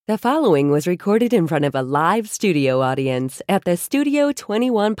The following was recorded in front of a live studio audience at the Studio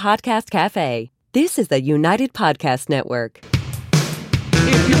 21 Podcast Cafe. This is the United Podcast Network.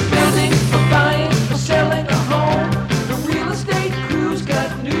 If you're building or buying or selling a home, the Real Estate Crew's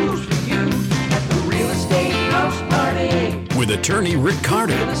got news for you at the Real Estate House Party. With attorney Rick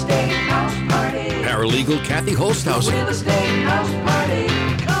Carter, Real Estate House Party. paralegal Kathy Holsthausen, Real Estate House Party.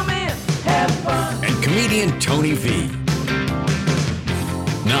 Come in, have fun. and comedian Tony V.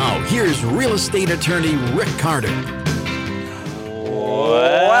 Now, here's real estate attorney Rick Carter.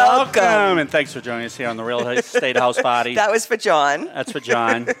 Welcome, and thanks for joining us here on the Real Estate House Party. That was for John. That's for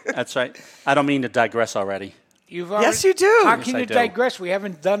John. That's right. I don't mean to digress already. Yes, you do. How Yes, can I you do. digress? We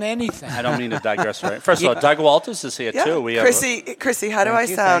haven't done anything. I don't mean to digress already. First of all, Doug Walters is here, Yeah. too. We Chrissy, how do I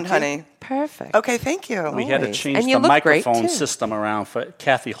sound, honey? Perfect. Okay, thank you. we had to Always. change And you the look great, microphone too. system around for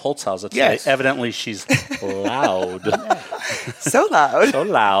Kathy Holzhauser today. Yes. Evidently, she's loud. So loud. So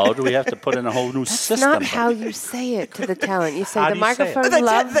loud, we have to put in a whole new That's system. not how you say it to the talent. You say How the do you say it? microphone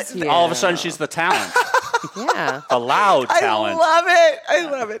loves you. All of a sudden, she's the talent. Yeah. The loud I talent. love it. I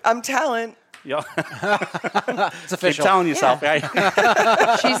love it. I'm talent. It's It's official. Keep telling yourself.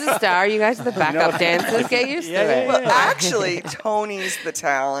 Yeah. She's a star. You guys are the backup dancers. Get used to it. Well, actually, Tony's the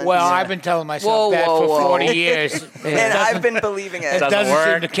talent. Well, I've been telling myself Whoa, that whoa, for whoa. 40 years. and I've been believing It it. Doesn't doesn't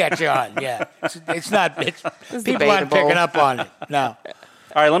work. seem to catch on. Yeah, it's not. People aren't debatable. picking up on it. No.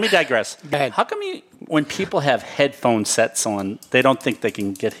 All right, let me digress. Go ahead. How come when people have headphone sets on, they don't think they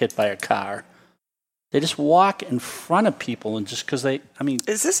can get hit by a car? They just walk in front of people and just because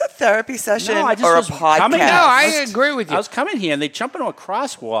Is this a therapy session No, I just or a was podcast? coming- No, I agree with I you. was coming here and they jump into a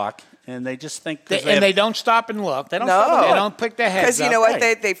crosswalk and they just think They don't stop and look. They don't No. stop. They don't pick their heads Because you up. know what?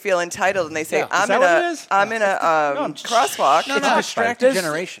 Right. They feel entitled and they say, Yeah. I'm Is that in what it a is? I'm in a crosswalk. No, It's no, a distracted there's-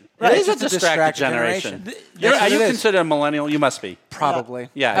 generation. Right, It's it's a just distracted generation. That's Are what you it is. considered a millennial? You must be. Probably.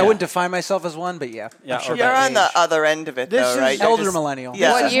 Yeah, I yeah. wouldn't define myself as one, but yeah. Yeah, I'm sure okay. You're that on the age. other end of it, This though, is right? You're elder just- millennial.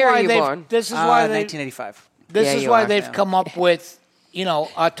 Yeah. What year are you born? This is why they. 1985. This Yeah, is you why are. they've Yeah. come up with,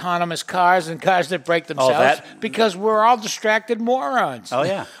 autonomous cars and cars that break themselves because we're all distracted morons. Oh,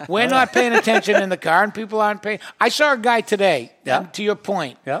 yeah. We're not paying attention in the car and people aren't paying. I saw a guy today, Yeah. to your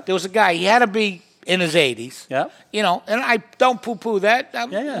point. Yeah. There was a guy, he had to be in his 80s. Yeah. And I don't poo-poo that.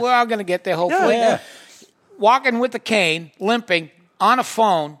 Yeah. We're all going to get there, hopefully. Yeah. Walking with a cane, limping, on a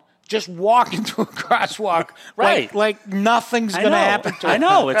phone, just walking through a crosswalk. Right. Like nothing's I going to know. happen to him. I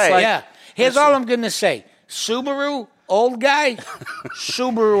know. It's Right. like Yeah. Here's all I'm going to say. Subaru, old guy,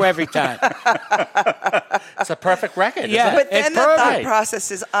 Subaru every time. it's a perfect record. Yeah. Isn't it? But then It's the thought perfect.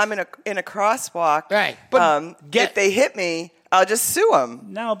 process is I'm in a crosswalk. Right. But if they hit me, I'll just sue them.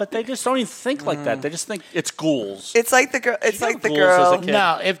 No, but they just don't even think like that. They just think it's ghouls. It's like the girl. It's You like have the ghouls as a girl. kid.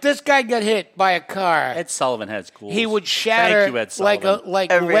 No, if this guy got hit by a car, Ed Sullivan has ghouls. he would shatter Thank you, Ed like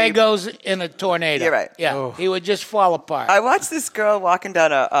Sullivan. Every- Legos in a tornado. You're right. Yeah, he would just fall apart. I watched this girl walking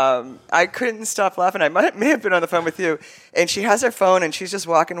down a. I couldn't stop laughing. I may have been on the phone with you, and she has her phone, and she's just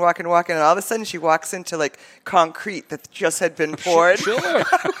walking, and all of a sudden she walks into like concrete that just had been poured. Sure.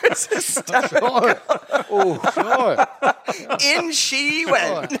 It's hysterical. Sure. Sure. In she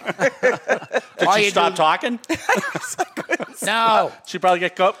went. Did All she you stop do- talking? No. She probably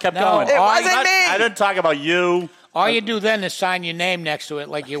kept going. It All wasn't you- me. I didn't talk about you. All you do then is sign your name next to it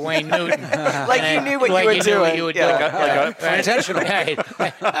like you're Wayne Newton. Like you knew what Like you were knew doing. what you were Yeah. doing. Right. Intentional. Right.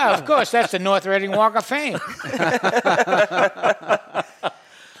 Oh, of course, that's the North Reading Walk of Fame.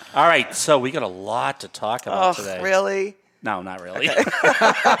 All right, so we got a lot to talk about Oh, today. really? No, not really.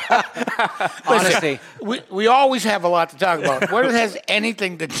 Honesty. We always have a lot to talk about. What has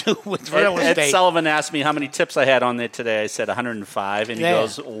anything to do with real Ed estate? Sullivan asked me how many tips I had on there today. I said 105, and he Yeah.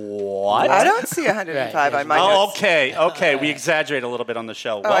 goes, "What?" I don't see 105 Right. on my Oh, notes. okay. We exaggerate a little bit on the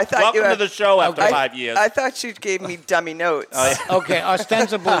show. I thought you Welcome were- to the show after I- 5 years. I thought you gave me dummy notes Okay,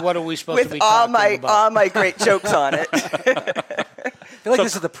 ostensibly, what are we supposed to with be all talking about? all my great jokes on it. I feel like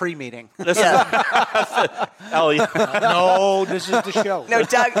this is the pre-meeting. Yeah. Oh, yeah. No, this is the show. No,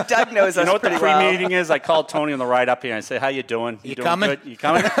 Doug knows us You know what the pretty well. pre-meeting is? I called Tony on the ride up here and I say, "How you doing? You doing coming? Good? You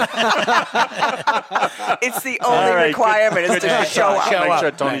coming?" It's the only All right, requirement is to show up. Show Make up.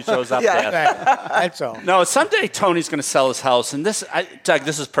 sure Tony shows up Yeah. there. Right, that's all. No, someday Tony's going to sell his house, and Doug,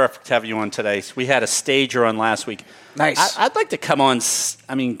 this is perfect to have you on today. We had a stager on last week. Nice. I'd like to come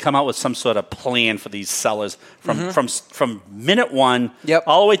out with some sort of plan for these sellers from minute one Yep.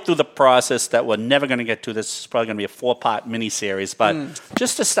 all the way through the process that we're never going to get to. This is probably going to be a 4-part miniseries, but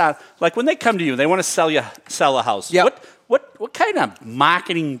just to start, like when they come to you, they want to sell a house. Yep. What kind of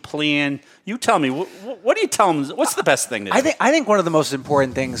marketing plan? You tell me. What do you tell them? What's the best thing to do? I think one of the most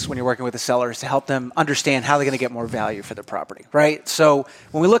important things when you're working with a seller is to help them understand how they're going to get more value for their property, right? So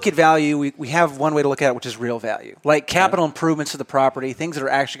when we look at value, we have one way to look at it, which is real value, like capital improvements to the property, things that are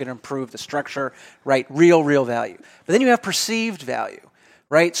actually going to improve the structure, right? Real value. But then you have perceived value.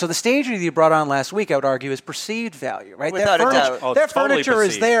 Right, so the staging that you brought on last week, I would argue, is perceived value. Right, Without a doubt. Oh, that totally furniture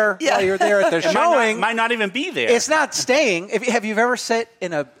is perceived. there while you're there at the showing. Might not even be there. It's not staying. Have you ever sat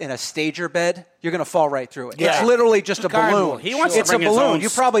in a stager bed? You're going to fall right through it. Yeah. It's literally just a balloon. He wants to It's a bring his balloon. own.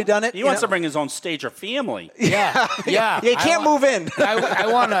 You've probably done it. He wants to bring his own stage or family. Yeah. You can't move in. I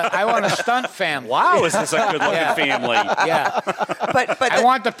want a stunt family. Wow, is this a good-looking family? Yeah. But I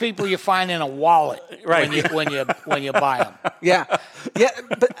want the people you find in a wallet Right. when you buy them. Yeah.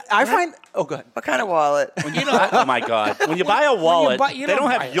 But I find. Oh, go ahead. what kind of wallet? Oh my God! When you buy a wallet, you they don't don't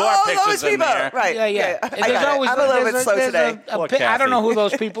buy have it. your Oh, pictures those in people. there. Right. Yeah. I And got there's it. always- I'm a little there's bit slow there's today. Poor I don't know Kathy. who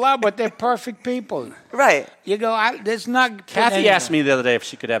those people are, but they're perfect people. Right. You go, there's not. Kathy asked me the other day if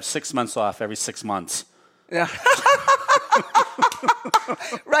she could have 6 months off every 6 months. Yeah.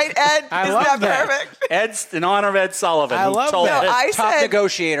 Right, Ed? I Isn't love that that. perfect? Ed's in honor of Ed Sullivan. I who love told that. Ed- I Top said,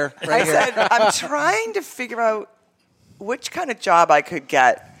 negotiator. Right I here. said, I'm trying to figure out which kind of job I could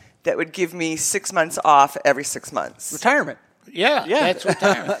get that would give me 6 months off every 6 months. Retirement. Yeah, that's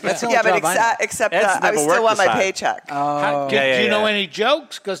retirement. That's the Yeah, only but job I know. except Ed's I never still worked want my this hard. paycheck. Do yeah, you know yeah. any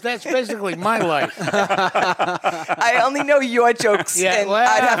jokes? Because that's basically my life. I only know your jokes, Yeah, and well-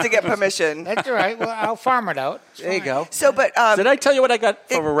 I'd have to get permission. That's all right. Well, I'll farm it out. It's There you fine. go. So, but Did I tell you what I got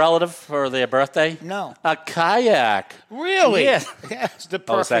for a relative for their birthday? No. A kayak. Really? Yeah. That's the perfect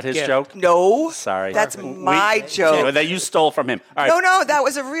Oh, is that his gift. joke? no, Sorry. that's my Yeah, joke. that you stole from him. All right. No, that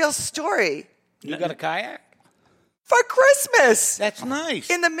was a real story You got a kayak? for Christmas That's nice.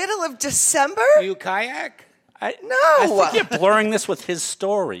 in the middle of December. You kayak? No, I think you're blurring this with his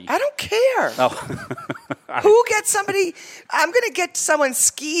story. I don't care. Oh. Who gets somebody? I'm going to get someone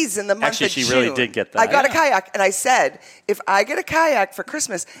skis in the month Actually, of she June. really did get that. I got a Yeah. kayak, and I said, if I get a kayak for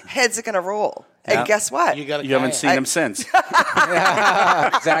Christmas, heads are going to roll. Yeah. And guess what? You got a You haven't kayak. seen him since.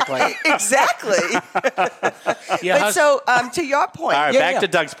 Exactly. Exactly. Yeah, But so, to your point, All right, Yeah, back yeah. to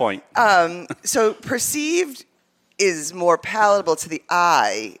Doug's point. so perceived is more palatable to the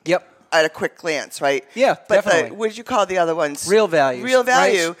eye. Yep. At a quick glance, right? Yeah, but definitely. what did you call the other ones? Real values, Real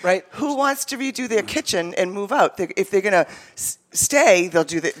value. right, right. Who wants to redo their kitchen and move out? If they're going to stay, they'll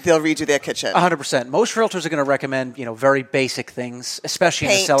redo their kitchen. 100%. Most realtors are going to recommend, very basic things, especially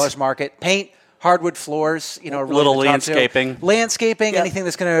in the Paint. seller's market. Paint, hardwood floors, really Little the top two. landscaping. Landscaping, Yeah. anything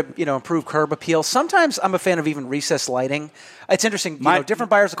that's going to, improve curb appeal. Sometimes I'm a fan of even recessed lighting. It's interesting, different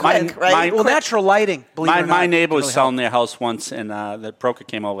buyers will come in. right? Well, natural lighting, believe it or not. My neighbor can was really selling their house once, and the broker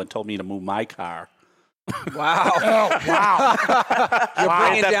came over and told me to move my car. help. Wow. Wow. You're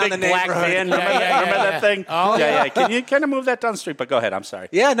bringing that down big the black neighborhood. van. Remember, yeah, remember yeah. that thing? Oh, yeah. Can you kind of move that down the street? But go ahead. I'm sorry.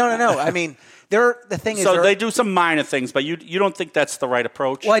 Yeah, no. I mean, the thing is... So they do some minor things, but you don't think that's the right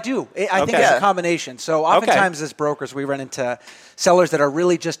approach? Well, I do. I think Okay. it's a combination. So oftentimes as brokers, we run into sellers that are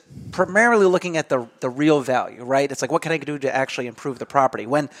really just primarily looking at the real value, right? It's like, what can I do to actually improve the property?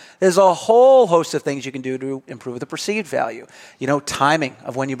 When there's a whole host of things you can do to improve the perceived value. Timing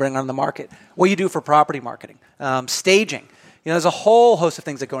of when you bring on the market, what you do for property marketing, staging. There's a whole host of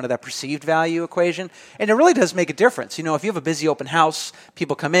things that go into that perceived value equation, and it really does make a difference. If you have a busy open house,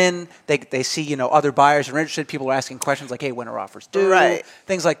 people come in, they see, other buyers are interested, people are asking questions like, hey, when are offers due? Right.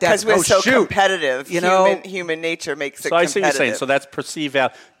 Things like that. Because we're so shoot. competitive. You Human nature makes it So I competitive. see what you're saying. So that's perceived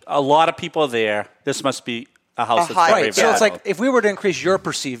value. A lot of people are there. This must be a house that's high- very Right. So valuable. it's like, if we were to increase your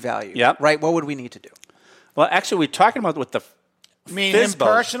perceived value, Yep. right, what would we need to do? Well, actually, we're talking about with the I mean, him Fizbo.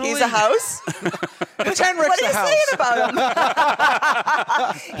 personally? He's a house? Pretend Rick's What are a you house. saying about him?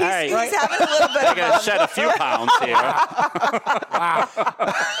 All right. He's having a little bit I of got to shed a few pounds here.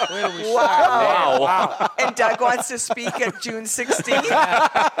 Where do we Wow. And Doug wants to speak at June 16th.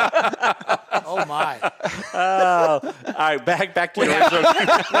 Oh, my. All right, back to your original.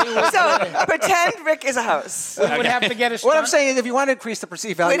 So pretend Rick is a house. We would have to get a stunt. What I'm saying is, if you want to increase the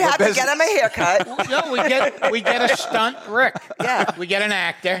perceived value We'd of have the to business, get him a haircut. No, we get a stunt Rick. Yeah. We get an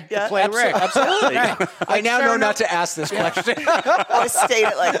actor Yeah, to play Rick. Absolutely. Right. I now know Cyrano- not to ask this question. Or state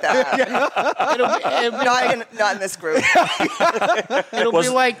it like that. It'll be Not in this group. be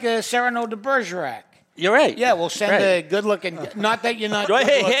like Cyrano de Bergerac. You're right. Yeah, we'll send Right. a good-looking. Not that you're not.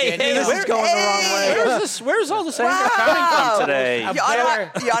 Hey, good-looking, hey, you know. This is going the wrong way. Where's all this anger Wow. coming from today?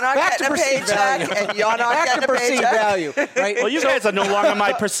 You're not Back to getting a perceived paycheck, value. and you're not Back getting to a perceived paycheck. value, right? Well, you guys are no longer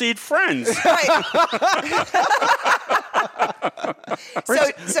my perceived friends. Right.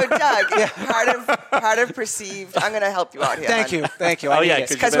 So Doug, part of perceived. I'm going to help you out here. Thank you. Oh yeah,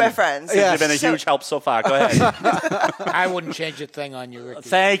 Because we're friends. You've been a huge help so far. Go ahead. I wouldn't change a thing on you, Ricky.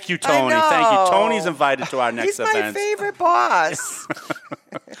 Thank you, Tony. I know. Thank you. Tony's invited to our next He's my event. favorite boss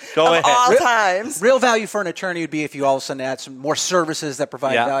Go of ahead. all times. Real value for an attorney would be if you all of a sudden add some more services that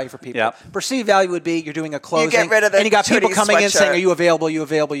provide Yeah. value for people. Yeah. Perceived value would be you're doing a closing, get rid of the and you got people Tootie coming in saying, sweatshirt. "Are you available? You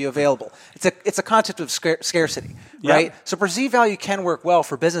available? You available?" It's a concept of scarcity, Yeah. right? So perceived value can work well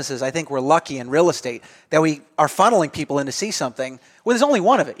for businesses. I think we're lucky in real estate that we are funneling people in to see something. Well, there's only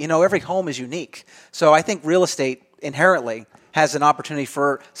one of it. Every home is unique. So I think real estate inherently has an opportunity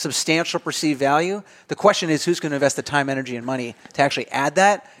for substantial perceived value. The question is who's going to invest the time, energy, and money to actually add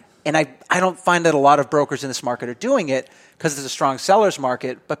that. And I don't find that a lot of brokers in this market are doing it because there's a strong seller's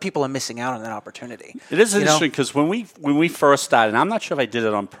market, but people are missing out on that opportunity. It is interesting because when we first started, and I'm not sure if I did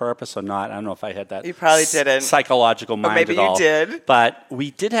it on purpose or not. I don't know if I had that. You probably didn't. Psychological mind maybe at all. you did. But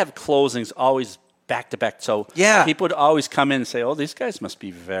we did have closings always back to back. So Yeah. people would always come in and say, "Oh, these guys must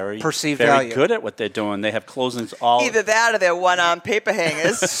be very Perceived very value. good at what they're doing. They have closings all." Either that or they're one-arm paper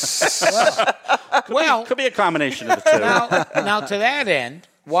hangers. Well, could be a combination of the two. now to that end,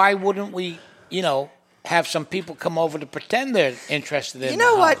 why wouldn't we, have some people come over to pretend they're interested in You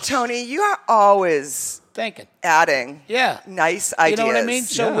know the what, house? Tony? You are always Thinking. adding Nice ideas. You know what I mean?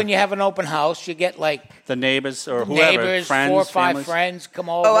 So when you have an open house, you get like The neighbors or whoever, neighbors, friends, 4 or 5 families. friends come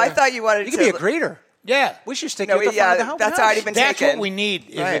over. Oh, I thought you wanted You to. could be a greeter. Yeah. We should stick No, you at the front of the house. that's already been That's taken. what we need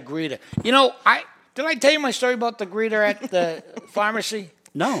is Right. a greeter. Did I tell you my story about the greeter at the pharmacy?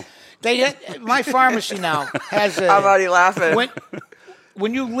 No. My pharmacy now has a. I'm already laughing.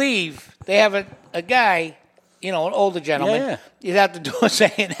 When you leave, they have a guy, an older gentleman. Yeah. You'd have to do a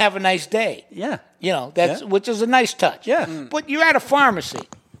saying, "Have a nice day." Yeah. Which is a nice touch. Yeah. But you're at a pharmacy.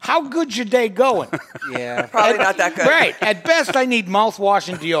 How good's your day going? Yeah. Probably not that good. Right. At best, I need mouthwash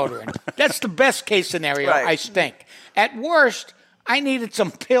and deodorant. That's the best case scenario. Right. I stink. At worst, I needed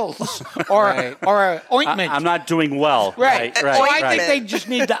some pills or Right. or an ointment. I'm not doing well. Right. Right. So right. I think they just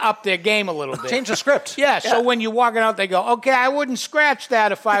need to up their game a little bit. Change the script. Yeah, so when you're walking out, they go, "Okay, I wouldn't scratch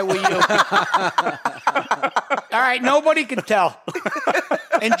that if I were you." All right, nobody can tell.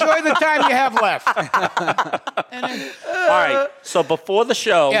 Enjoy the time you have left. And then, All right. So before the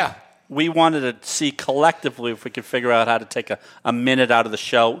show, Yeah. we wanted to see collectively if we could figure out how to take a minute out of the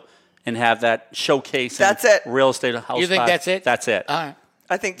show and have that showcase. That's it. Real estate house. you think party. that's it? That's it. All right.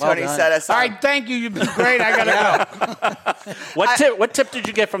 I think Well Tony done. set us up. All right, thank you. You've been great. I gotta go. What tip did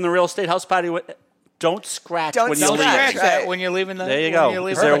you get from the real estate house party? Don't scratch Don't when you Don't leave. scratch. scratch that Right. when you're leaving the. There you when go. you're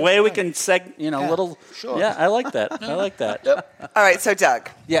Is leaving there a the- way we can little? Sure. Yeah, I like that. I like that. All right, so Doug.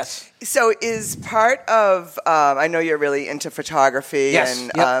 Yes. So is part of I know you're really into photography Yes.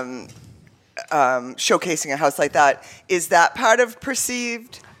 and Yep. showcasing a house like that. Is that part of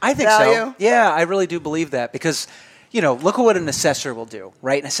perceived I think value? so. Yeah, I really do believe that because, look at what an assessor will do,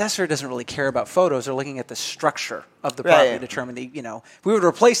 right? An assessor doesn't really care about photos. They're looking at the structure of the property to Right. determine if we were to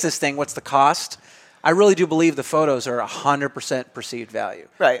replace this thing, what's the cost? I really do believe the photos are 100% perceived value.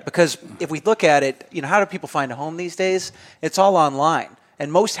 Right. Because if we look at it, how do people find a home these days? It's all online.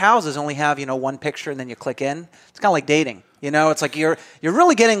 And most houses only have, one picture and then you click in. It's kind of like dating. It's like you're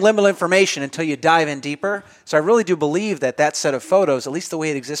really getting limited information until you dive in deeper. So I really do believe that set of photos, at least the way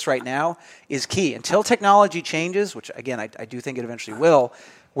it exists right now, is key. Until technology changes, which again I do think it eventually will,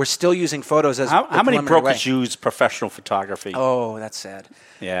 we're still using photos as How the many preliminary brokers way. use professional photography? Oh, that's sad.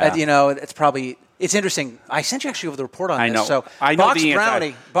 Yeah. It's interesting. I sent you actually over the report on I this. know. So I know Box the answer.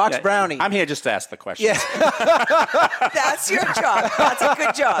 Brownie. Box Yeah, Brownie. I'm here just to ask the question. Yeah. That's your job. That's a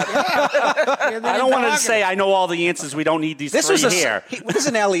good job. I don't want to say I know all the answers. We don't need these This three was here. this is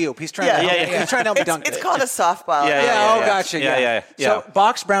an alley-oop. He's trying to Yeah. help, he's trying to help me dunk it. It's called a softball. Yeah, gotcha. Yeah. So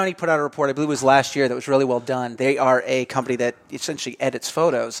Box Brownie put out a report, I believe it was last year, that was really well done. They are a company that essentially edits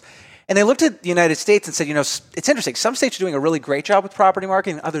photos. And they looked at the United States and said, it's interesting. Some states are doing a really great job with property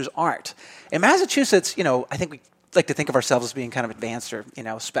marketing, others aren't. In Massachusetts, I think we like to think of ourselves as being kind of advanced or,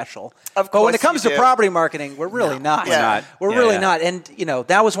 special. Of But when course it comes you to do. property marketing, we're really not. We're not. We're Yeah, really yeah. not. And,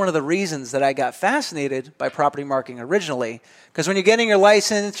 that was one of the reasons that I got fascinated by property marketing originally. Because when you're getting your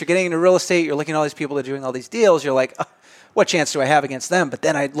license, you're getting into real estate, you're looking at all these people that are doing all these deals, you're like, what chance do I have against them? But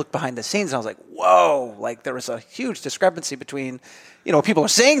then I looked behind the scenes and I was like, whoa, like there was a huge discrepancy between, what people are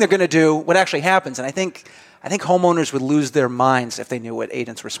saying they're going to do, what actually happens. And I think homeowners would lose their minds if they knew what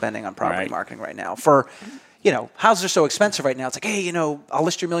agents were spending on property Right. marketing right now. For, houses are so expensive right now. It's like, hey, I'll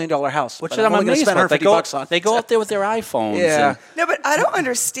list your $1 million house. Which but I'm only gonna amazed spend about. $150 on. They go out there with their iPhones. Yeah. and- No, but I don't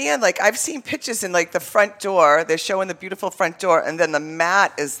understand. Like, I've seen pictures in, like, the front door. They're showing the beautiful front door, and then the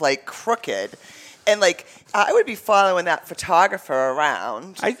mat is, like, crooked. And like I would be following that photographer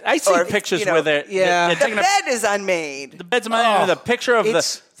around. I see pictures where they're the taking bed is unmade. The bed's unmade. The picture of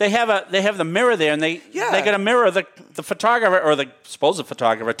they have the mirror there, and they got a mirror of the photographer or the supposed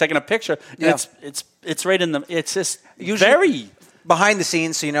photographer taking a picture. And it's right in the. It's just very behind the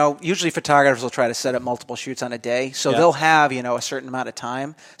scenes. So usually photographers will try to set up multiple shoots on a day, so they'll have a certain amount of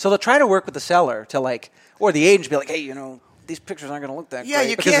time. So they'll try to work with the seller to or the agent be like, hey, these pictures aren't going to look that great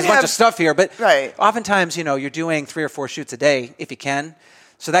you because can't there's a bunch of stuff here. But oftentimes, you're doing 3 or 4 shoots a day if you can.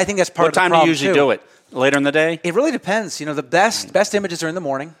 So I think that's part of the problem. What time do you usually do it? Later in the day? It really depends. The best images are in the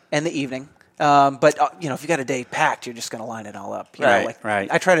morning and the evening. But if you got a day packed, you're just going to line it all up. Right.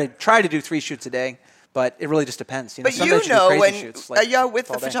 I try to do 3 shoots a day, but it really just depends. But some days you do crazy shoots, are you with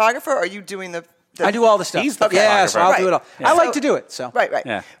the photographer? Or are you doing the I do all the stuff. He's the yeah, so I'll do it all. Yeah. I like to do it. So right.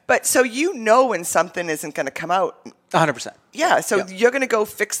 Yeah. But so when something isn't going to come out. 100%. Yeah, so you're going to go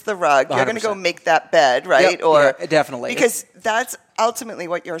fix the rug. 100%. You're going to go make that bed, right? Yep. Definitely. Because that's ultimately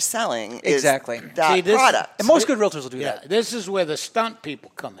what you're selling. Exactly. Is that product. And most good realtors will do that. This is where the stunt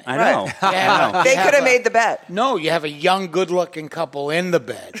people come in. I know. Right. They could have made the bed. No, you have a young, good-looking couple in the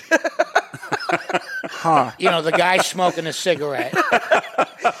bed. The guy smoking a cigarette.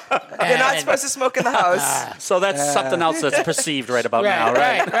 You're not supposed to smoke in the house. So that's something else that's perceived right about now,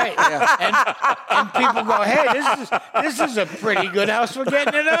 right? Right. Yeah. And people go, hey, this is a pretty good house for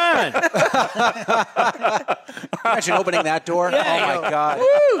getting it on. Imagine opening that door. Yeah, oh, my God.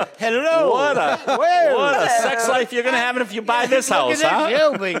 Woo, hello. What a sex life you're going to have if you buy this house,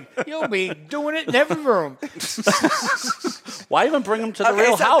 huh? You'll be doing it in every room. Why even bring them to the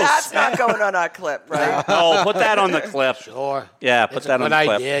real so house? That's not going on our clip, right? No, put that on the clip. Sure. Yeah, put that on the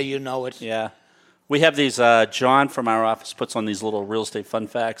clip. Yeah, you know it. Yeah. We have these, John from our office puts on these little real estate fun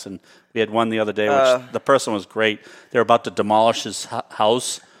facts, and we had one the other day, which the person was great. They were about to demolish his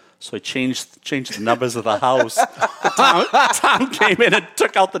house, so he changed the numbers of the house. Tom came in and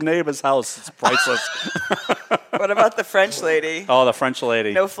took out the neighbor's house. It's priceless. What about the French lady? Oh, the French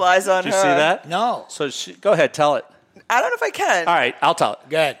lady. No flies on her. Did you see that? No. So go ahead, tell it. I don't know if I can. All right, I'll tell it.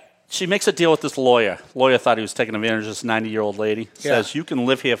 Good. She makes a deal with this lawyer. Lawyer thought he was taking advantage of this 90-year-old lady. Says, you can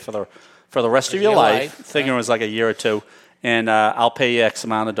live here for the rest of your life. Thinking it was like a year or two. And I'll pay you X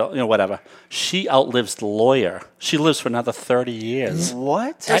amount of whatever. She outlives the lawyer. She lives for another 30 years.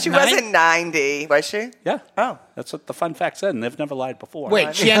 What? So she wasn't 90, was she? Yeah. Oh. That's what the fun fact said, and they've never lied before.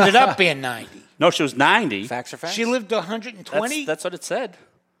 Wait, she ended up being 90. No, she was 90. Facts are facts. She lived to 120? That's what it said.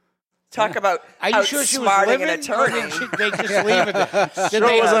 Talk about Are you sure she was outsmarting living? an attorney. Or did they just leave it there? Did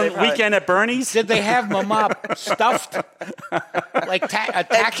It was a weekend at Bernie's. Did they have Mama stuffed? Like a And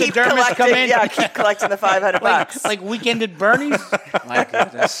taxidermist come in? keep collecting the $500. Like weekend at Bernie's? My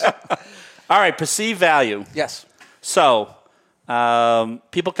goodness. All right, perceived value. Yes. So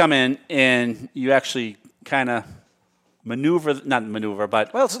people come in, and you actually kind of not maneuver,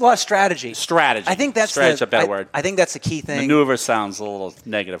 but Well, it's a lot of strategy. strategy. I think that's strategy a better word. I think that's the key thing. Maneuver sounds a little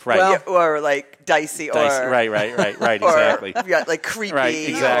negative, right? Well, or like dicey, Dicey. or Right, or exactly. like creepy. Right,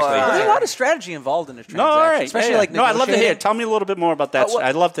 exactly. or- There's a lot of strategy involved in a transaction, No, all right. especially yeah. like no, I'd love to hear. negotiating. Tell me a little bit more about that.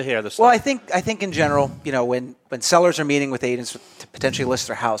 I'd love to hear this. Well, stuff. I think in general, when sellers are meeting with agents to potentially list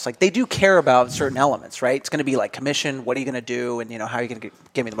their house, like they do care about certain elements, right? It's going to be like commission, what are you going to do, and how are you going to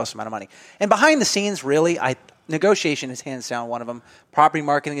give me the most amount of money? And behind the scenes, really, negotiation is hands down one of them. Property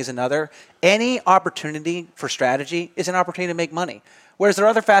marketing is another. Any opportunity for strategy is an opportunity to make money. Whereas there are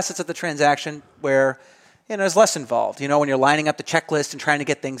other facets of the transaction where there's less involved. When you're lining up the checklist and trying to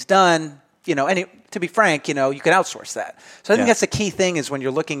get things done, and to be frank, you can outsource that. So I think that's the key thing is when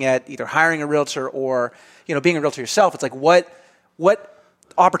you're looking at either hiring a realtor or, being a realtor yourself, it's like what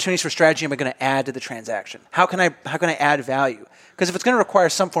opportunities for strategy am I going to add to the transaction? How can I add value? Because if it's going to require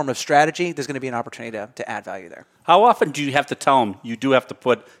some form of strategy, there's going to be an opportunity to add value there. How often do you have to tell them you do have to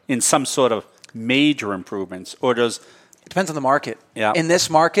put in some sort of major improvements, or does it depends on the market? Yeah. In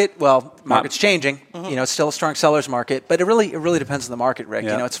this market, market's changing. It's still a strong seller's market, but it really depends on the market, Rick.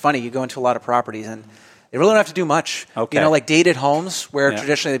 Yeah. It's funny. You go into a lot of properties and they really don't have to do much. Okay. Like dated homes where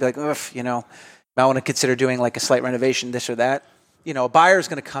traditionally they'd be like, might want to consider doing like a slight renovation, this or that. A buyer's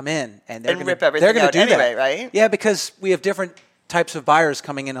going to come in and they're going rip to everything out do anyway, that. right? Yeah, because we have different types of buyers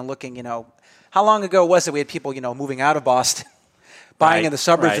coming in and looking. How long ago was it we had people moving out of Boston buying in the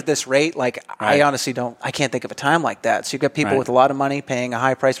suburbs right. at this rate, like I honestly I can't think of a time like that. So you've got people with a lot of money paying a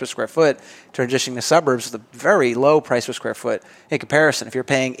high price per square foot, transitioning to suburbs with a very low price per square foot in comparison. If you're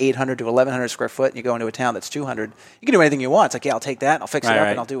paying 800 to 1,100 square foot and you go into a town that's 200, you can do anything you want. It's like, yeah, I'll take that and I'll fix it up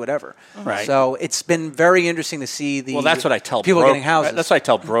and I'll do whatever. Right. So it's been very interesting to see the that's what I tell people getting houses. That's what I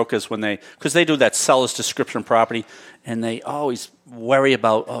tell brokers because they do that seller's description property, and they always worry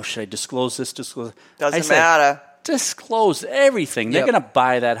about, should I disclose this? Doesn't matter. Disclose everything. They're going to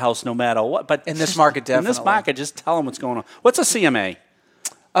buy that house no matter what. But in this market, definitely. In this market, just tell them what's going on. What's a CMA?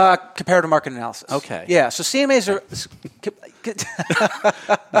 Comparative market analysis. Okay. Yeah, so CMAs are...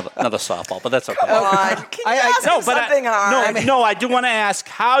 another softball, but that's okay. Come on. Can you ask me something hard? No, I do want to ask,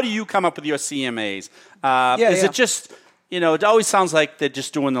 how do you come up with your CMAs? Is it just... it always sounds like they're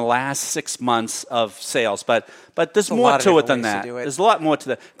just doing the last 6 months of sales, but there's more to it than that. There's a lot more to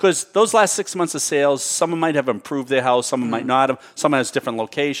that because those last 6 months of sales, someone might have improved their house, someone might not have. Someone has a different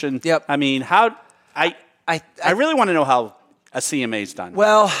location. Yep. I mean, I really want to know how a CMA is done.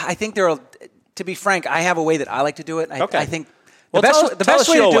 Well, I think to be frank, I have a way that I like to do it. I think the tell best us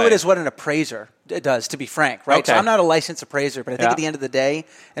way to your do way. it is what an appraiser does, to be frank, right? Okay. So I'm not a licensed appraiser, but I think at the end of the day,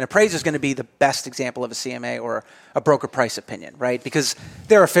 an appraiser is going to be the best example of a CMA or a broker price opinion, right? Because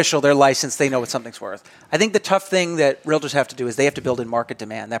they're official, they're licensed, they know what something's worth. I think the tough thing that realtors have to do is they have to build in market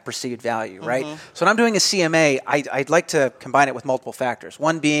demand, that perceived value, right? So when I'm doing a CMA, I'd like to combine it with multiple factors.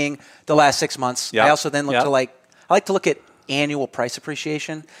 One being the last 6 months. Yep. I also then I like to look at annual price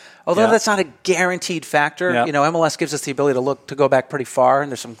appreciation. Although that's not a guaranteed factor, MLS gives us the ability to go back pretty far, and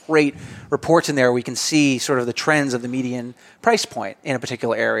there's some great reports in there where we can see sort of the trends of the median price point in a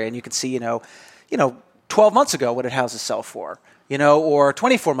particular area, and you can see 12 months ago what did houses sell for, or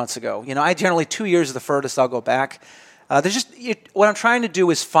 24 months ago. I generally 2 years is the furthest I'll go back. What I'm trying to do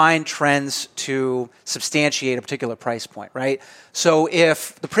is find trends to substantiate a particular price point, right? So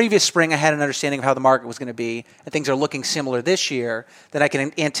if the previous spring I had an understanding of how the market was going to be and things are looking similar this year, then I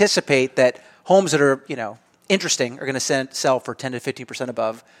can anticipate that homes that are, interesting are going to sell for 10 to 15%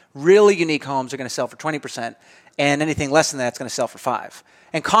 above. Really unique homes are going to sell for 20%, and anything less than that is going to sell for 5%.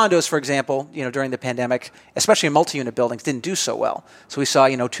 And condos, for example, during the pandemic, especially in multi-unit buildings, didn't do so well. So we saw,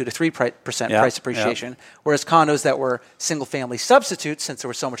 2 to 3% price appreciation. Whereas condos that were single-family substitutes, since there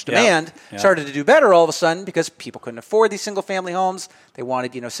was so much demand, started to do better all of a sudden because people couldn't afford these single-family homes. They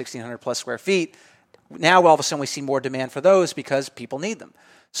wanted, 1,600 plus square feet. Now, all of a sudden, we see more demand for those because people need them.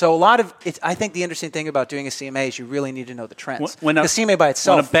 So I think the interesting thing about doing a CMA is you really need to know the trends. The CMA by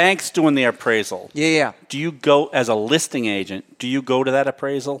itself. When a bank's doing their appraisal, do you go as a listing agent? Do you go to that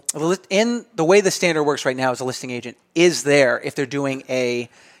appraisal? In the way the standard works right now, as a listing agent is there if they're doing a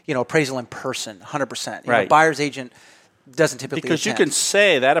appraisal in person, 100%. Right. Buyer's agent doesn't typically because attend. You can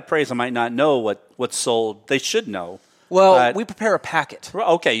say that appraiser might not know what's sold. They should know. Well, we prepare a packet.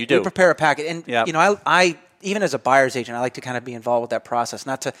 Okay, you do. We prepare a packet, and I even as a buyer's agent, I like to kind of be involved with that process.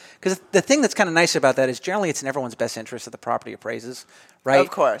 Because the thing that's kind of nice about that is generally it's in everyone's best interest that the property appraises, right?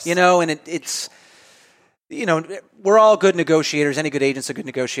 Of course. And it's we're all good negotiators. Any good agent's a good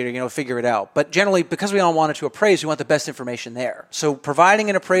negotiator, figure it out. But generally, because we all want it to appraise, we want the best information there. So providing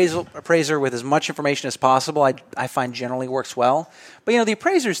an appraiser with as much information as possible, I find generally works well. But, the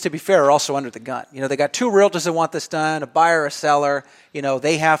appraisers, to be fair, are also under the gun. They got 2 realtors that want this done, a buyer, a seller.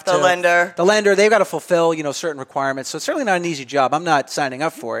 They have to... The lender, they've got to fulfill, certain requirements. So it's certainly not an easy job. I'm not signing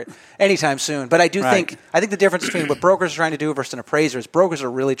up for it anytime soon. But I think the difference between what brokers are trying to do versus an appraiser is brokers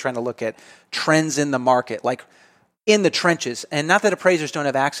are really trying to look at trends in the market, like in the trenches. And not that appraisers don't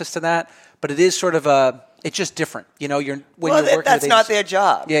have access to that, but it is sort of it's just different. You're working that's not their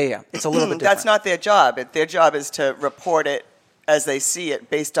job. Yeah. It's a little bit different. That's not their job. Their job is to report it as they see it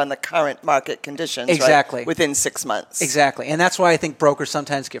based on the current market conditions. Exactly. Right? Within 6 months. Exactly. And that's why I think brokers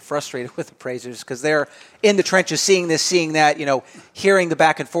sometimes get frustrated with appraisers because they're in the trenches seeing this, seeing that, hearing the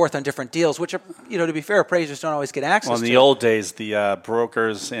back and forth on different deals, which, are, to be fair, appraisers don't always get access to. Well, in the old days, the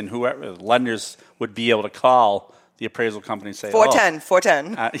brokers and whoever, lenders would be able to call the appraisal company and say,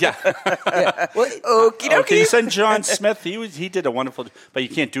 410. Yeah. Well, okie dokie. Can you send John Smith? He did a wonderful, but you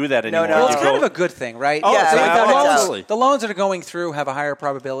can't do that anymore. Well, it's kind of a good thing, right? Oh, yeah, the loans that are going through have a higher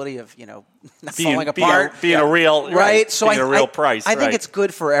probability of, not falling apart. Being a real, right? So being a real price. I think it's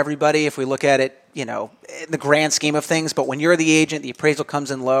good for everybody if we look at it, in the grand scheme of things. But when you're the agent, the appraisal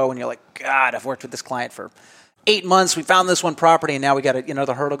comes in low and you're like, God, I've worked with this client for 8 months, we found this one property, and now we got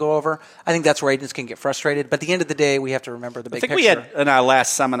another hurdle to go over. I think that's where agents can get frustrated. But at the end of the day, we have to remember the big picture. I think we had, in our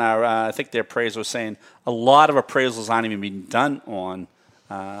last seminar, I think the appraiser was saying a lot of appraisals aren't even being done on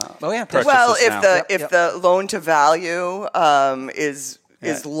Well, if the loan to value is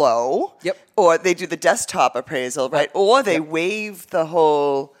is low. Yep. Or they do the desktop appraisal, right? Or they waive the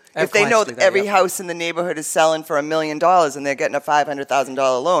whole. I have If they know clients do that that, every yep. house in the neighborhood is selling for $1 million and they're getting a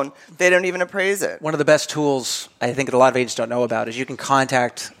 $500,000 loan, they don't even appraise it. One of the best tools I think that a lot of agents don't know about is you can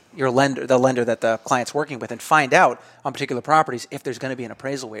contact your lender, the lender that the client's working with, and find out on particular properties if there's going to be an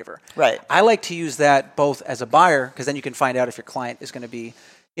appraisal waiver. Right. I like to use that both as a buyer, because then you can find out if your client is going to be,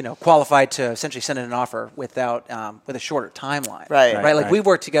 qualified to essentially send in an offer without with a shorter timeline. Right. Like we've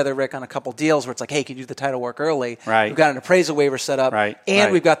worked together, Rick, on a couple deals where it's like, hey, can you do the title work early? Right. We've got an appraisal waiver set up,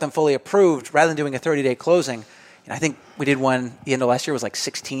 and we've got them fully approved rather than doing a 30-day closing. And I think we did one the end of last year was like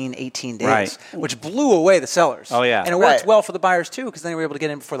 16, 18 days, which blew away the sellers. Oh, yeah. And it works well for the buyers, too, because then they were able to get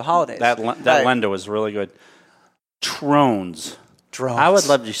in before the holidays. That lender was really good. Drones. I would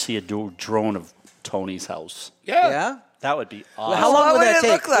love to see a drone of Tony's house. Yeah? That would be awesome. Well, how long would that it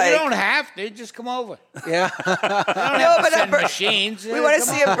take? look like? You don't have to. Just come over. Yeah. You don't have to send machines. We want to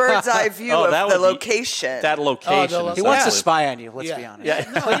see a bird's eye view of the location. That location. He wants to spy on you, let's be honest.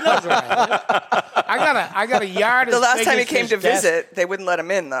 Yeah. No, he knows where I got a yard. The as last big time he as came his to desk. visit, they wouldn't let him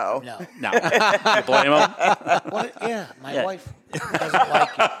in, though. No. No. You blame him? Yeah, my wife doesn't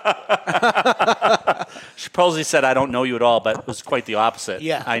like it. She probably said, I don't know you at all, but it was quite the opposite.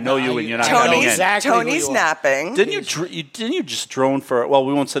 Yeah. I know you and you're not Tony's, coming in. Exactly who Tony's you are. napping. Didn't you just drone for, well,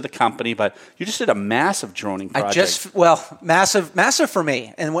 we won't say the company, but you just did a massive droning project. Massive for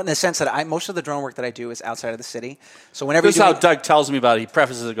me. And in the sense that most of the drone work that I do is outside of the city. So whenever This is how Doug tells me about it. He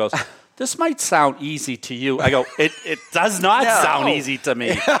prefaces it, goes, this might sound easy to you. I go, it does not sound easy to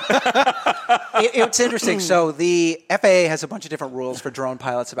me. It's interesting. So the FAA has a bunch of different rules for drone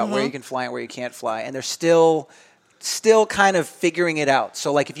pilots about where you can fly and where you can't fly, and they're still kind of figuring it out.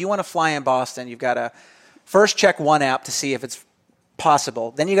 So like if you want to fly in Boston, you've got to first check one app to see if it's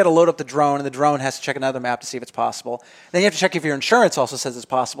possible. Then you got to load up the drone, and the drone has to check another map to see if it's possible. Then you have to check if your insurance also says it's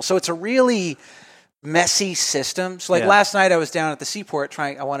possible. So it's a really messy system. So like last night I was down at the seaport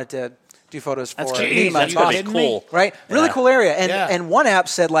I wanted to do photos for That's pretty cool. Right? Really cool area. And one app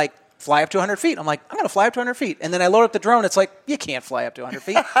said like fly up to 100 feet. I'm like, I'm going to fly up to 100 feet. And then I load up the drone. It's like, you can't fly up to 100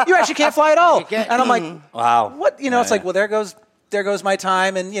 feet. You actually can't fly at all. And I'm like, wow. What? It's like, well, there goes my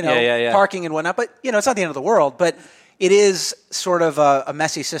time and, parking and whatnot. But, it's not the end of the world. But it is sort of a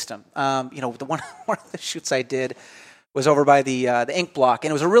messy system. The one of the shoots I did was over by the ink block. And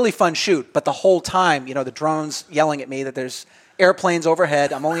it was a really fun shoot. But the whole time, the drone's yelling at me that there's airplanes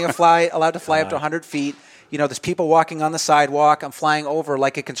overhead. I'm only allowed to fly up to 100 feet. There's people walking on the sidewalk. I'm flying over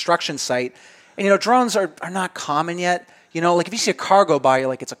like a construction site. And, drones are not common yet. Like if you see a car go by, you're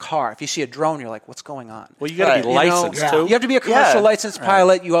like, it's a car. If you see a drone, you're like, what's going on? Well, you got to be licensed, too. You have to be a commercial licensed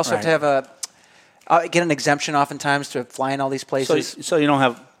pilot. You also have to have get an exemption oftentimes to fly in all these places. So you don't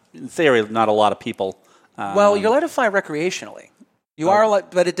have, in theory, not a lot of people. Well, you're allowed to fly recreationally. You are,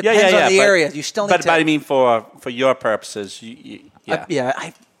 but it depends on the area. You still need to. But I mean, for your purposes,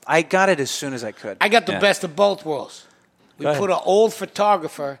 I got it as soon as I could. I got the best of both worlds. We put an old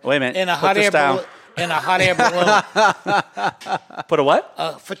photographer in a hot air balloon. Put a what?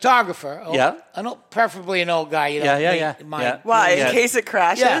 A photographer. Preferably an old guy. Why? In case it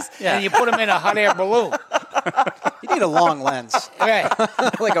crashes? Yeah. And you put him in a hot air balloon. You need a long lens. Right.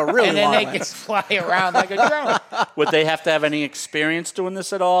 Like a really long lens. And then they can fly around like a drone. Would they have to have any experience doing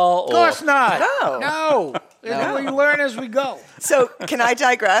this at all? Of course not. No. We learn as we go. So, can I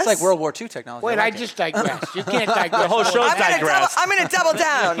digress? It's like World War II technology. Wait, I just digressed. You can't digress. The whole show's digressed. I'm going to double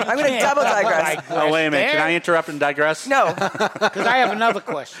down. I'm going to double digress. Oh, wait a minute. Can I interrupt and digress? No. Because I have another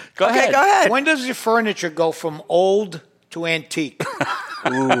question. Go ahead. Go ahead. When does your furniture go from old to antique?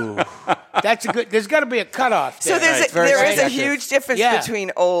 Ooh. That's a good. There's got to be a cutoff there. So there is a huge difference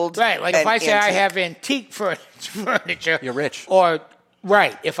between old Like and if I say antique. I have antique furniture, You're rich. Or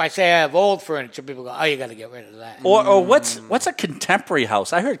if I say I have old furniture, people go, "Oh, you got to get rid of that." Or what's a contemporary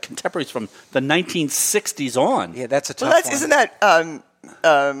house? I heard contemporaries from the 1960s on. Yeah, that's a tough one. Isn't that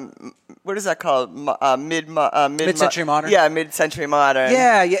what is that called? Mid-century modern? Yeah, mid-century modern.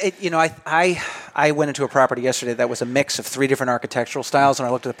 Yeah. I went into a property yesterday that was a mix of 3 different architectural styles, and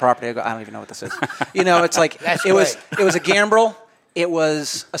I looked at the property. I go, I don't even know what this is. It's like it was a gambrel. It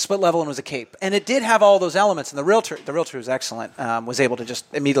was a split level and it was a cape, and it did have all those elements. And the realtor was excellent. Was able to just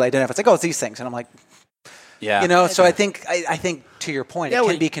immediately identify. It's like, oh, it's these things, and I'm like, yeah. So I think to your point, it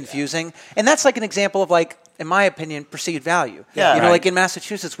can be confusing, and that's like an example of like, in my opinion, perceived value. Yeah. Like in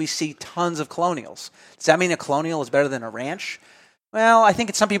Massachusetts, we see tons of colonials. Does that mean a colonial is better than a ranch? Well, I think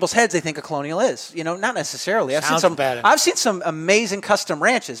in some people's heads they think a colonial is. Not necessarily. I've seen some amazing custom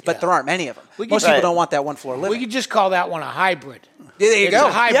ranches, but there aren't many of them. Most people don't want that one floor living. We could just call that one a hybrid. There you go.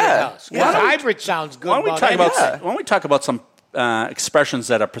 It's a hybrid house. Yeah. Hybrid sounds good. Why don't we talk about some expressions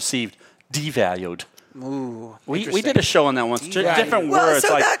that are perceived devalued. Ooh, we did a show on that once. Different words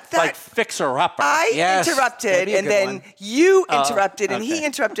like fixer upper. I Yes, interrupted, that'd be a and good then one. you interrupted, and he okay.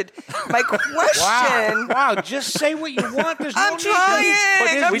 interrupted. My question. Wow, just say what you want. There's no I'm need to-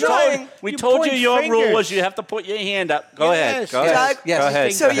 trying. I'm we trying. told you point your rule fingers. was you have to put your hand up. Go ahead. Yes, Go yes. ahead. Yes. Go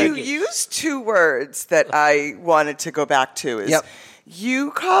ahead. So Go ahead. you used two words that I wanted to go back to. Is Yep.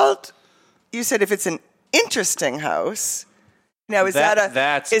 You said if it's an interesting house. Now is That's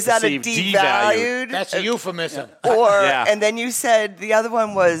that a perceived devalued? That's a euphemism. Or Yeah. and then you said the other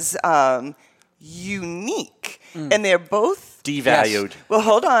one was unique, and they're both Devalued. Well,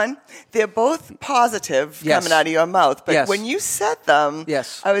 hold on. They're both positive Yes. coming out of your mouth, but Yes. when you said them,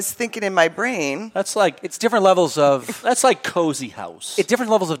 Yes. I was thinking in my brain. That's like It's different levels of cozy house.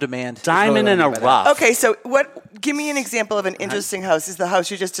 different levels of demand. is Diamond really in what I a mean by that. rough. Okay, so give me an example of an interesting house. Is the house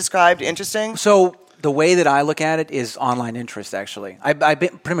you just described interesting? So the way that I look at it is online interest. Actually,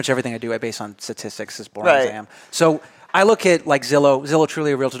 pretty much everything I do I base on statistics. As boring as Right. I am, so I look at like Zillow,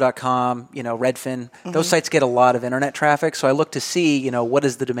 TrulyARealtor.com, Redfin. Those sites get a lot of internet traffic. So I look to see, what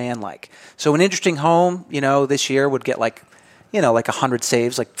is the demand like. So an interesting home, this year would get like 100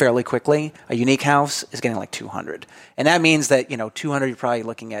 saves like fairly quickly. A unique house is getting like 200, and that means that 200 you're probably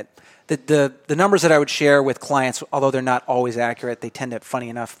looking at. The numbers that I would share with clients, although they're not always accurate, they tend to, funny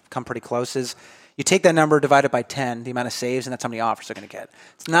enough, come pretty close. Is you take that number, divide it by 10, the amount of saves, and that's how many offers they're going to get.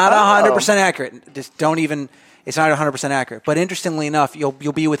 It's not 100% accurate. Just don't even. It's not 100% accurate. But interestingly enough, you'll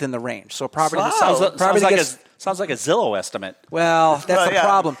be within the range. So a property Sounds like a Zillow estimate. Well, that's the yeah.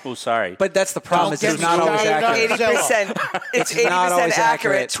 problem. Oh, sorry. But that's the problem. Don't It's get not me always started on accurate. 80%. It's not 80% always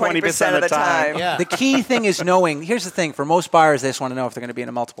accurate, accurate, 20% of the time. Yeah. The key thing is knowing. Here's the thing: for most buyers, they just want to know if they're going to be in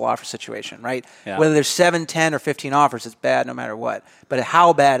a multiple offer situation, right? Yeah. Whether there's 7, 10, or 15 offers, it's bad no matter what. But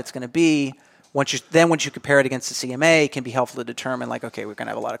how bad it's going to be once you compare it against the CMA, it can be helpful to determine, like, okay, we're going to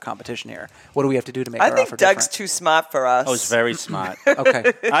have a lot of competition here. What do we have to do to make I our think offer Doug's different? too smart for us. I was very smart.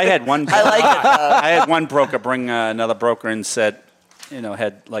 Okay. I had one. I like it, though. I had one broker bring another broker and said,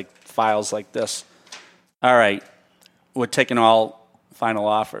 had like files like this. All right, we're taking all final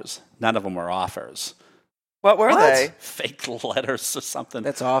offers. None of them were offers. What were they? Fake letters or something.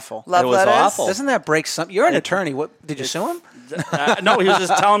 That's awful. Love It was letters? awful. Doesn't that break some? You're an attorney. What did you sue him? No, he was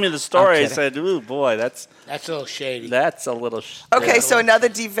just telling me the story. I kidding. said, "Ooh, boy, that's a little shady. That's a little." Okay, so another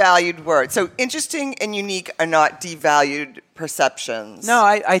devalued word. So interesting and unique are not devalued perceptions. No,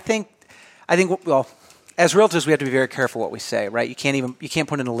 I think, well, as realtors, we have to be very careful what we say, right? You can't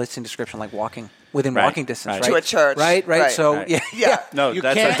put in a listing description like within Right, walking distance, right. right? To a church. Right. Right. So, Right. yeah. Yeah. No, You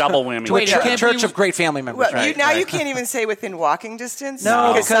that's can't- a double whammy. To a Wait, it can't church be- of great family members, Well, right? you can't even say within walking distance?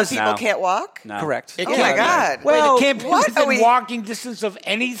 No, because some because- people No. can't walk? No. Correct. It Oh, can't my be- God. Well, Wait, it can't be what are within we- walking distance of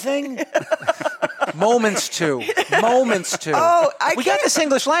anything? Moments to. Oh, we got this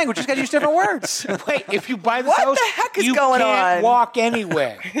English language. We just got to use different words. Wait, if you buy this What house, the heck is you going can't on? walk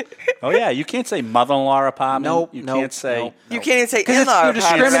anywhere. Oh yeah, you can't say mother-in-law apartment. Nope, you nope, can't say. nope. You can't even say Because in-law you're apartment,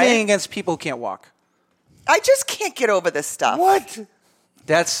 discriminating right? against people who can't walk. I just can't get over this stuff. What?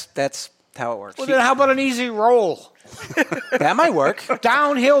 That's how it works. Well, then how about an easy roll? That might work.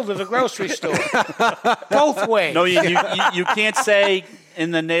 Downhill to the grocery store. Both ways. No, you can't say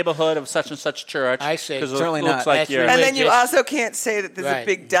in the neighborhood of such and such church. I see. Because it Certainly looks not. like That's you're. And then you Religious. also can't say that there's a Right.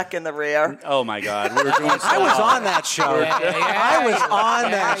 big deck in the rear. Oh my God, we were doing. I was on that show. I was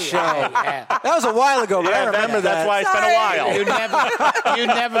on that show. Yeah. That was a while ago, but I remember That's why it's been a Sorry. while. You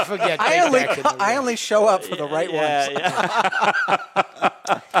never forget. I only show up for the right ones.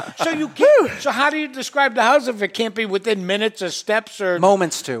 So you can't. So how do you describe the house if it can't be within minutes or steps or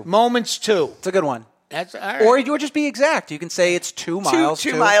Moments to. moments too? It's a good one. That's all right. Or you would just be exact. You can say it's 2 miles.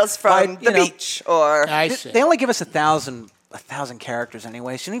 Two to- miles from by, the beach, or I see. They only give us 1,000 characters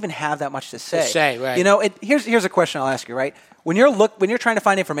anyway. So you don't even have that much to say. say, right. Here's a question I'll ask you, right? When you're trying to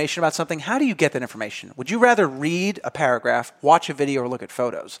find information about something, how do you get that information? Would you rather read a paragraph, watch a video, or look at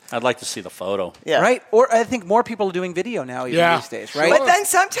photos? I'd like to see the photo. yeah. Right? Or I think more people are doing video now even Yeah. these days, Sure. right? But then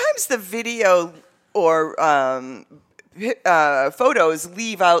sometimes the video or photos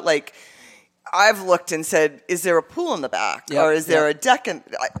leave out, like, I've looked and said, is there a pool in the back? Yep, Or is there yep. a deck in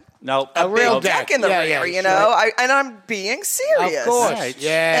No, A real big deck deck. in the Yeah, rear, yeah, you know? And I'm being serious. Of course. Right.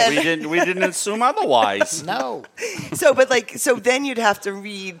 Yeah. We didn't assume otherwise. No. So then you'd have to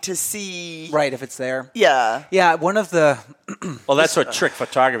read to see. Right, if it's there. Yeah. Yeah, one of the Well, that's what trick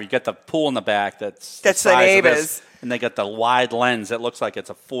photography. You get the pool in the back. That's That's the size of neighbors. this. and they got the wide lens that looks like it's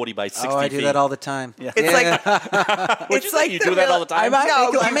a 40 by 60 Oh, I do feet. that all the time. Yeah. It's like It's like you do that all the time.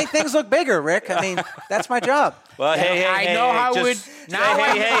 I make things look bigger, Rick. I mean, that's my job. Well, hey, I know how it would. Now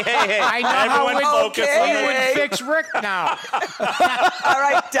hey. I know how Everyone focus it on would Okay. fix Rick now. all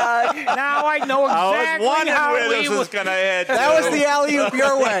right, Doug. Now I know exactly how we would. going to end. That was the alley-oop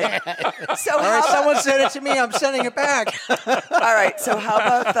your way. So All right, how about, someone sent it to me. I'm sending it back. all right. So how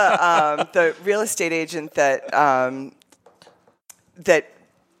about the real estate agent that that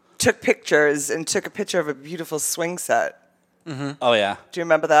took pictures and took a picture of a beautiful swing set? Oh, yeah. Do you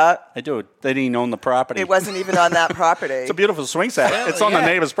remember that? I do. They didn't own the property. It wasn't even on that property. It's a beautiful swing set. It's on the yeah.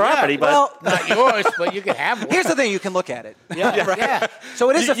 neighbor's property, but Well, Not yours, but you can have one. here's the thing. You can look at it. Yeah.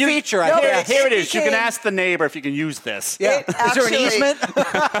 So it is a feature. I no, think. but here it is. You can became- ask the neighbor if you can use this. Yeah. It Is there an actually- easement?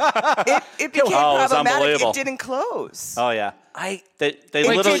 It became Oh, it was problematic. unbelievable. It didn't close. Oh, yeah. They It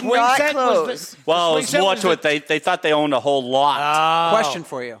literally. did not set close. was Well, the it's swing set more was to it. They thought they owned a whole lot. Question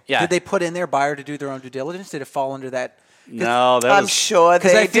for you. Yeah. Did they put in their buyer to do their own due diligence? Did it fall under that? No, that I'm was. sure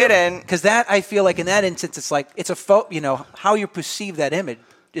they didn't. Because that, I feel like in that instance, it's like, it's a how you perceive that image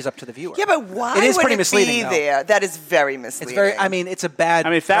is up to the viewer. Yeah, but why It is would pretty it misleading, be though. there? That is very It's misleading. very, I mean, it's a bad I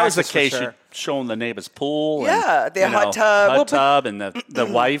mean, if that was the practice for case, sure. you'd shown the neighbor's pool. Yeah, and, their you know, hot tub. Well, hot but- tub, and the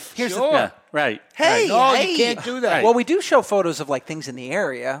wife. Here's the- Sure. Yeah, right. Hey, No, hey. you can't do that. Well, we do show photos of like things in the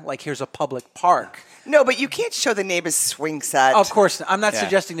area, like here's a public park. No, but you can't show the neighbor's swing set. Of course, I'm not Yeah.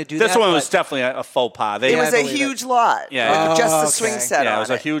 suggesting to do that. This one but- was definitely a faux pas. They, It was I a believe huge lot. Yeah. with just Oh, the swing okay. set Yeah, it on was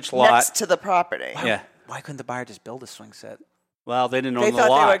a huge lot. next to the property. Yeah. Why couldn't the buyer just build a swing set? Well, they didn't own They the thought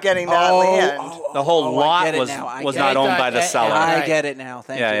lot. they were getting that land. The whole I lot get it was now. I was get not it. owned by the Yeah, seller. yeah. I Right. get it now.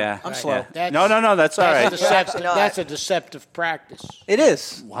 Thank Yeah, you. yeah. I'm slow. Yeah. No, that's all right. That's a deceptive practice. It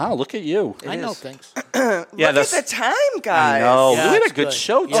is. Wow, look at you. I know is. things. Yeah, Look that's at the time, guys. I know. Yeah, we had a it's good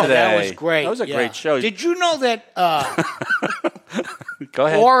show Yeah, today. that was great. That was a Yeah. great show. Did you know that Go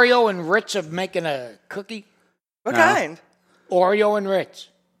ahead. Oreo and Ritz are making a cookie? What kind? Oreo and Ritz.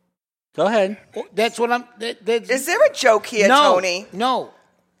 Go ahead. That's what I'm. Is there a joke here, no, Tony? No.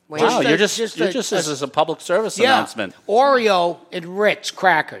 Wow, a- you're just just you're a- just a- this is a public service Yeah. announcement. Oreo and Ritz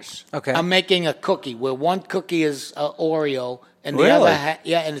crackers. Okay. I'm making a cookie where one cookie is Oreo and the Really? other,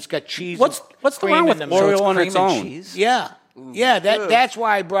 and it's got cheese. What's and the cream wrong with in them. Oreo It's on cream its and own? cheese. Yeah, yeah. That's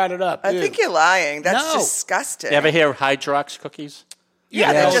why I brought it up. I think you're lying. That's No. disgusting. You ever hear Hydrox cookies?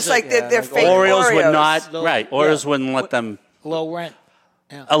 Yeah, they're those just are- like they're like fake Oreos would Oreos. not. Those- Right. Oreos wouldn't let them. low rent.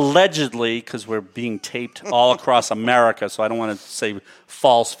 Allegedly, because we're being taped all across America, so I don't want to say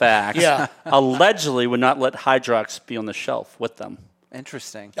false facts. Yeah. Allegedly, would not let Hydrox be on the shelf with them.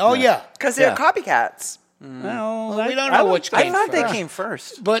 Interesting. Oh yeah. Because they're Yeah. copycats. Well, We don't know which I came thought they first. came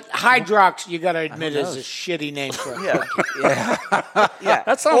first. But Hydrox, you got to admit, is a shitty name for a Yeah. cookie. Yeah.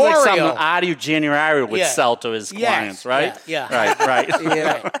 That sounds like Oreo. something Adi January would Yeah. sell to his Yes. clients, right? Yeah. Right.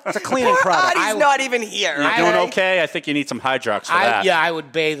 Yeah, it's a cleaning product. Artie's not even here. You're doing okay? I think you need some Hydrox for that. I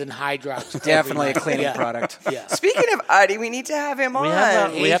would bathe in Hydrox. every Definitely a night. cleaning Yeah. product. Yeah. Speaking of Artie, we need to have him on.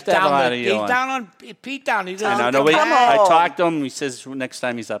 We have to have down Artie He's on. down on Pete down. He I doesn't know. Come I on. talked to him. He says next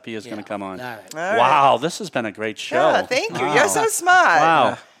time he's up, he is going to come on. All right. All right. Wow, this has been a great show. Yeah, thank you. You're so smart.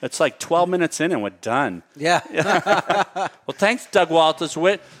 Wow. It's like 12 minutes in and we're done. Yeah. Well, thanks, Doug Walters.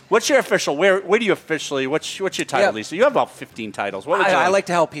 What's your official? Where do you officially? What's your title, Yeah. Lisa? You have about 15 titles. What would you I like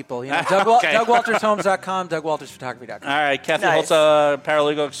to help people. You know, Okay. DougWaltersHomes.com, DougWaltersPhotography.com. All right, Kathy Nice. Holtz,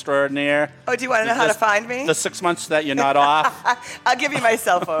 paralegal extraordinaire. Oh, do you want to know how to find me? The 6 months that you're not off. I'll give you my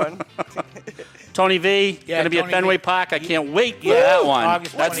cell phone. Tony V, Yeah, going to be at Tony Fenway V. Park. I can't wait for Yeah. that one.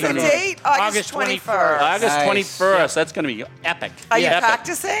 August That's What's the gonna be- date? August 21st. August Nice. 21st. That's going to be epic. Are you Epic.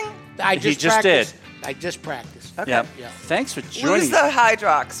 practicing? I He just just practiced. did. I just practiced. Yep. Yeah. Thanks for Who's joining the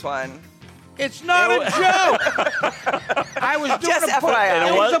Hydrox one? It's not a joke. I was doing Just FYI.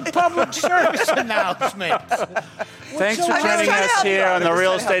 it was a public service announcement. Thanks for I was joining trying to us help here you out. on the I was Real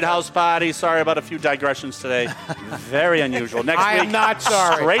trying to Estate help House Party. Sorry about a few digressions today. Very unusual. Next I week, am not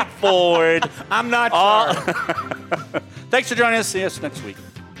sorry. straightforward. I'm not All- sorry. Thanks for joining us. See us next week.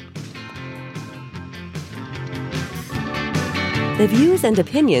 The views and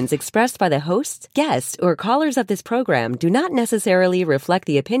opinions expressed by the hosts, guests, or callers of this program do not necessarily reflect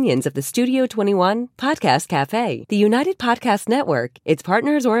the opinions of the Studio 21 Podcast Cafe, the United Podcast Network, its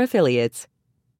partners, or affiliates.